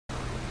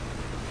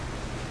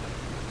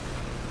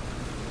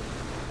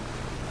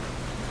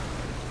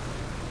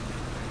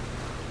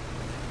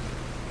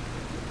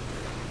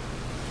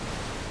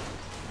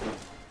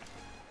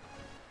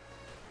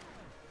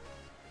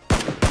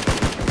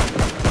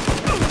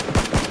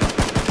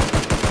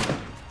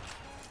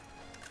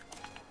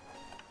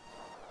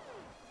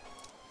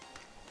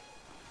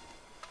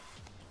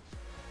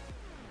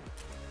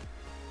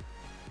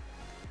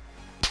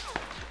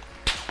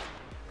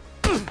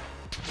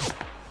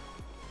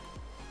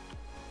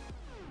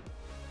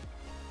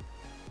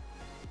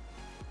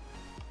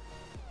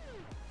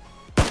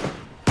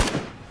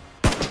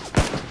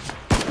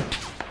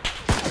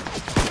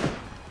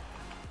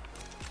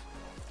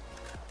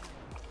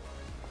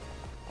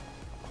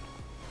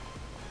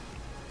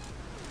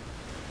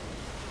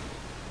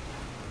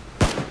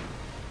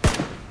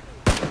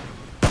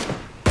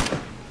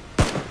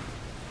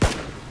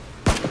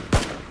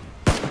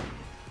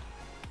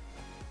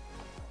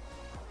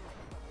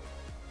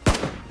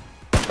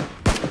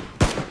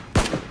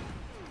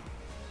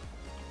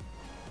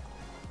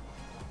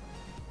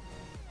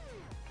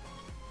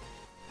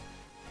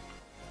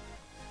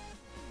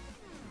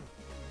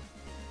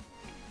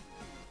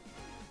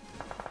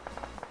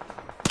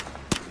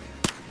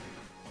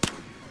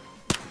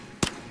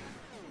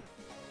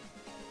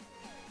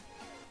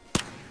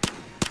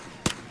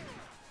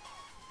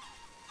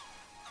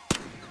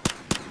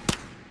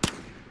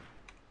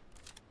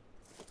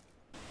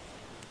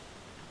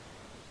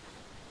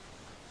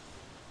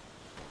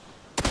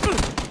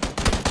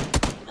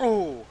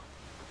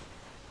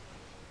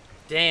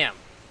Damn.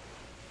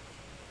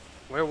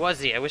 Where was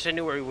he? I wish I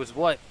knew where he was.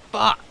 What?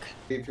 Fuck.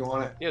 If you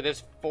want it. Yeah,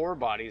 there's 4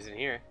 bodies in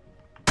here.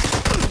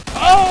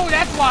 Oh,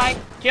 that's why.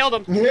 Killed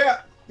him.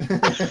 Yeah.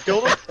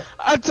 Killed him?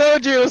 I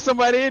told you there was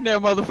somebody in there,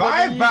 motherfucker.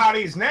 5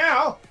 bodies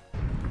now.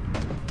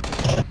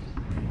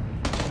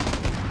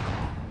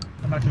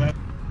 I'm not gonna.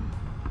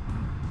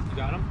 You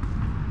got him?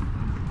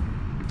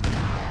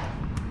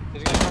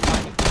 Is he gonna come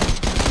behind you?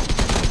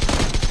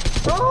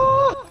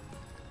 Oh!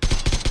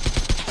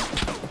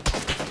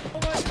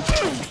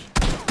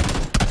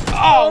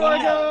 Oh, my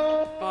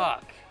no. God!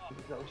 Fuck.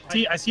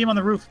 I see him on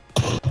the roof.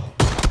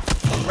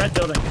 Red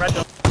building. Red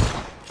building.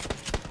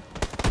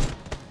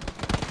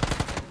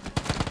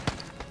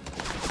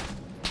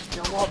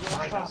 No, well,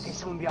 okay,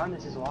 someone behind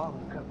us as well.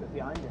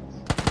 Behind us.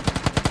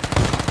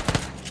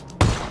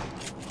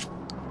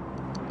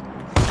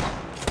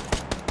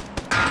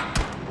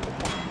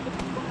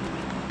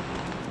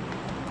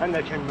 I'm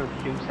gonna turn the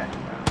doom set.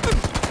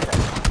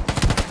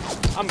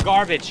 I'm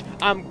garbage.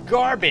 I'm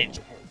garbage.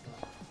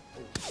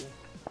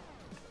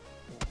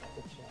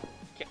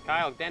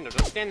 Kyle, don't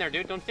stand there,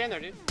 dude. Don't stand there,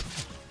 dude.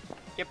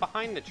 Get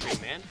behind the tree,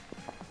 man.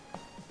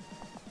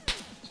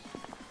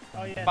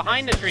 Oh, yeah,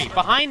 Behind the tree.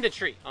 Behind the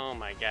tree. Oh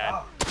my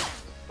god.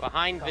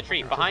 Behind the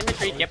tree. Behind the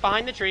tree. Get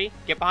behind the tree.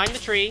 Get behind the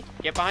tree.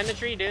 Get behind the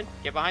tree, dude.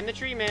 Get behind the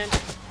tree, man.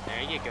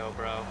 There you go,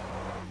 bro.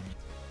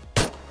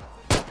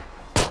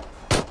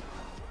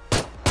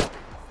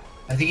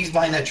 I think he's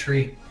behind that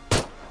tree.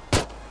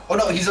 Oh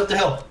no, he's up the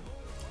hill.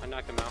 I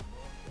knocked him out.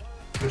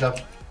 Good job.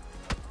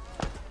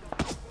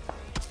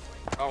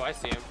 Oh, I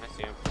see him. I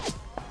see him.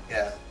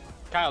 Yeah.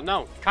 Kyle,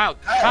 no. Kyle.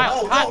 No,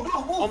 Kyle. no,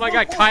 Oh my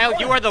god, Kyle,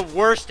 you are the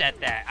worst at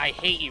that. I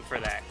hate you for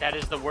that. That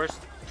is the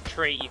worst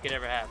trait you could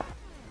ever have.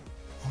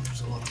 Oh,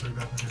 there's a lot of food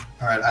back there.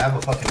 Alright, I have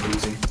a fucking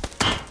Uzi.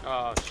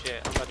 Oh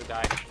shit, I'm about to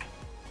die.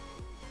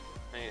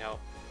 I need help.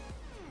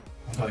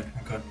 I'm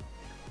good.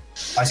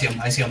 I see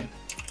him.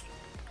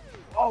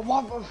 Oh,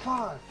 what the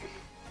fuck?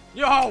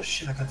 Yo! Oh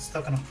shit, I got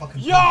stuck on a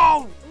fucking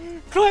Yo!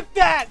 Clip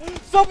that!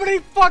 Somebody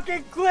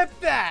fucking clip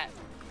that!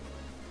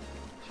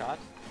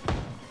 Shots?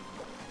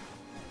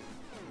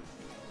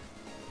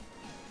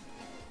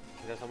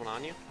 Is there someone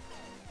on you?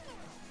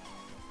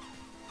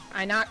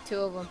 I knocked 2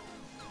 of them.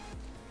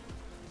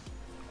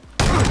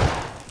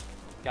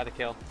 Got the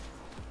kill.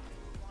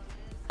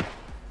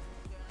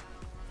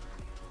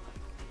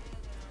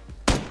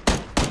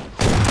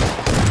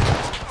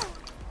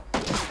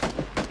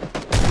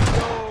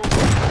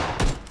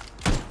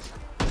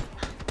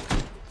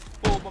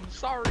 Boom, I'm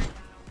sorry.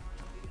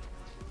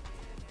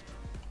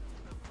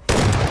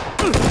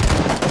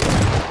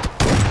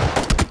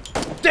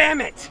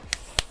 Damn it!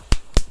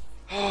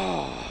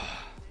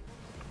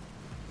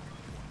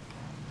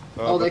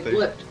 Oh, they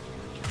flipped.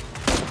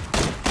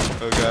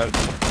 Oh god.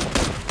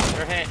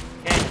 They're hit.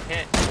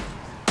 Hit.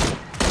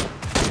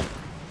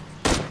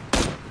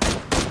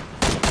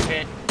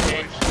 Damn.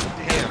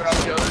 On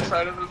the other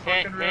side of the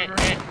fucking river.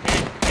 Hit.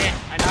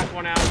 I knocked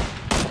one out.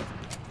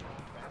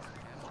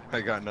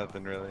 I got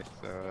nothing really,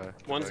 so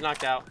One's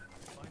knocked out.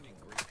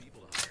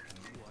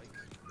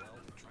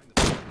 I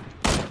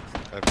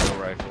have no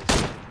rifles.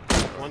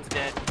 One's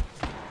dead.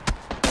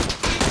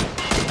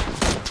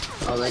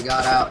 Oh, they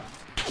got out.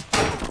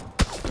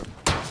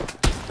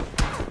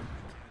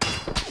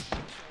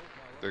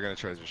 They're gonna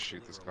try to just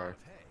shoot this car.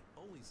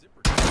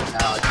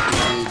 Now it's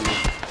too easy.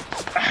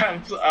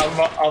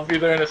 I'll be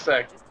there in a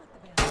sec.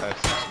 I have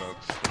some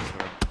smokes.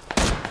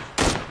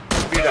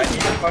 Dude, I need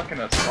a fucking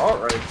assault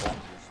rifle.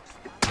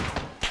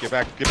 Get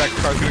back, the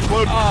car's gonna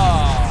explode! Oh.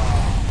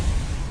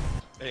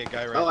 Hey,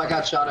 guy right Oh, I got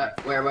front. shot at.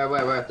 Where?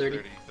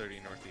 30? 30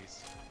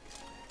 northeast.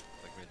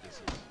 Like mid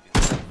distance.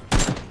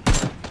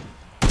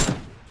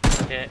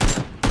 Hit.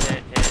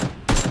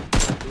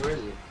 Where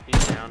is he?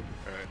 He's down.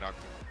 Alright,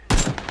 knocked him.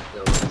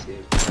 Yo, I see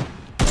him.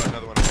 Oh,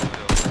 another one on the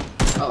hill.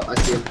 Oh, I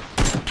see him.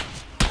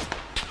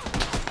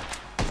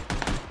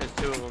 There's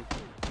 2 of them.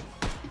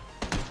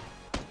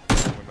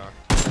 One knocked.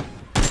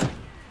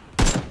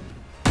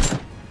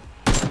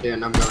 Yeah,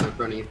 and I'm going in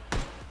front of you.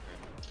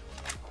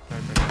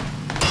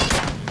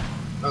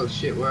 Oh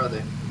shit, where are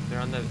they? They're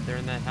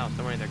in that house.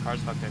 Don't worry, their car's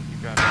fucked up. Keep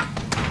driving.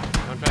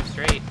 Don't drive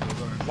straight.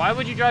 Why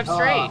would you drive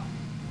straight?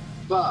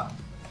 Fuck.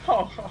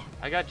 Oh.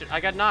 I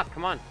got knocked.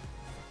 Come on.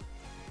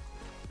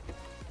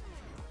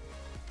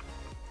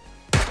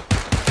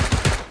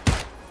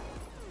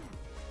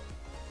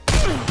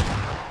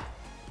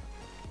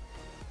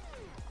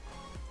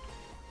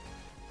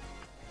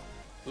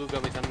 Blue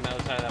got me something on the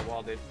other side of that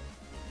wall, dude.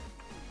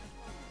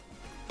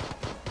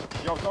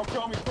 Yo, don't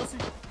kill me, pussy.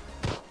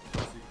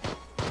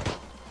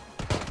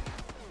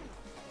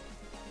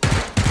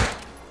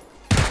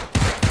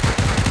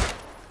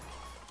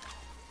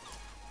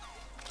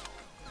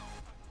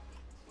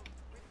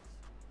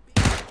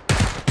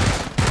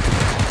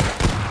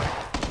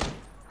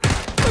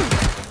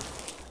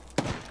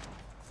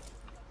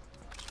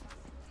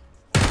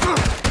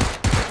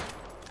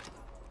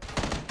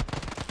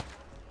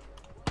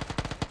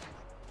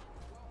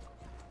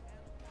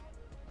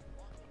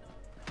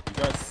 You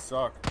guys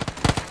suck.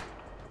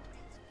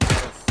 You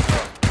guys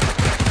suck.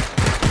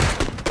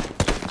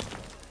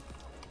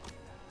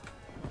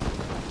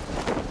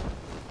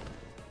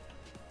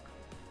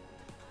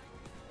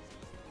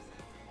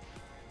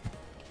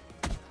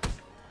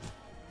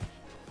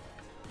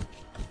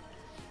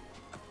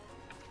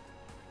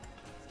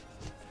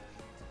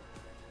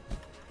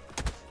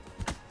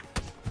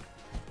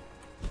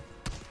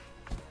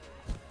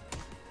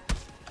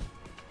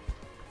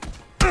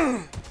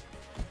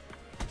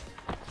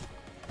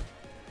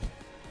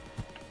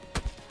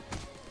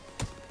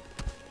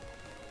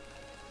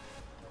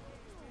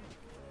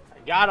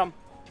 Got him.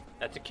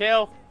 That's a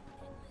kill.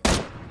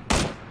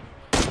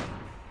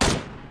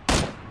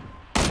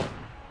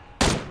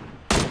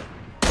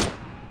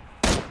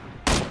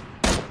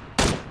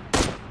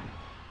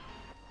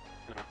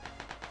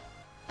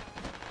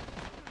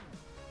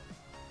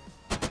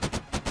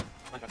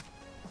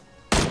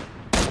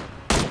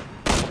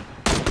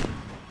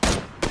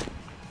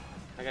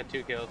 I got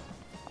 2 kills.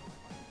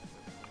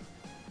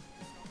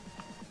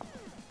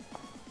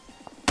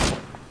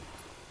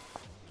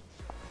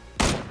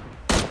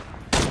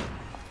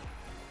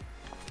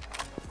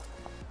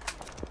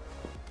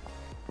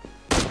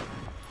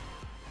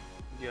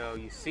 Yo,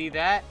 you see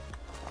that?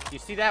 You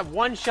see that?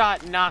 One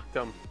shot knocked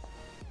him.